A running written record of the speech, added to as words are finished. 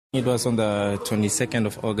It was on the 22nd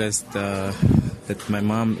of August that my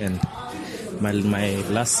mom and my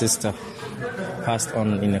last sister passed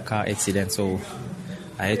on in a car accident. So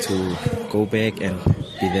I had to go back and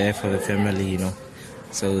be there for the family, you know.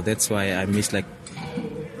 So that's why I missed like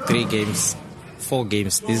 4 games.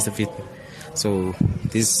 This is the 5th. So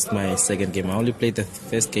this is my second game. I only played the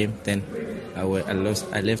first game, then I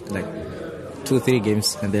left like 2-3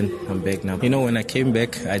 games, and then I'm back now. You know, when I came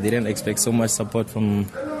back, I didn't expect so much support from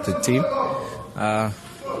the team.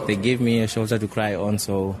 They gave me a shoulder to cry on,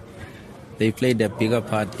 so they played a bigger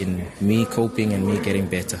part in me coping and me getting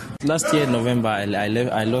better. Last year in November,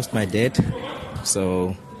 I lost my dad,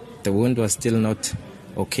 so the wound was still not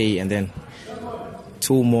okay, and then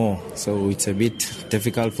 2 more, so it's a bit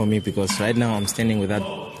difficult for me because right now I'm standing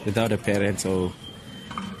without a parent, so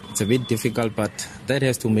it's a bit difficult, but that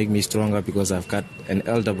has to make me stronger because I've got an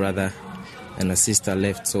elder brother and a sister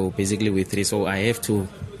left, so basically we're 3, so I have to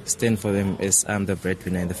stand for them as I'm the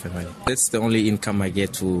breadwinner in the family. That's the only income I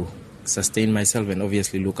get to sustain myself and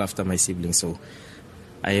obviously look after my siblings, so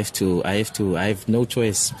I have no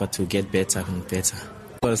choice but to get better and better.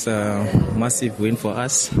 It was a massive win for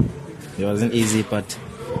us. It wasn't easy, but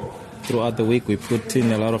throughout the week we put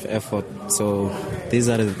in a lot of effort, so these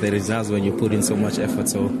are the results when you put in so much effort.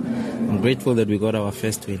 So I'm grateful that we got our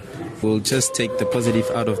first win. We'll just take the positive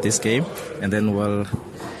out of this game and then we'll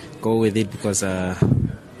go with it, because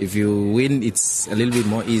if you win, it's a little bit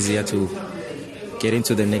more easier to get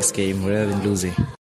into the next game rather than losing.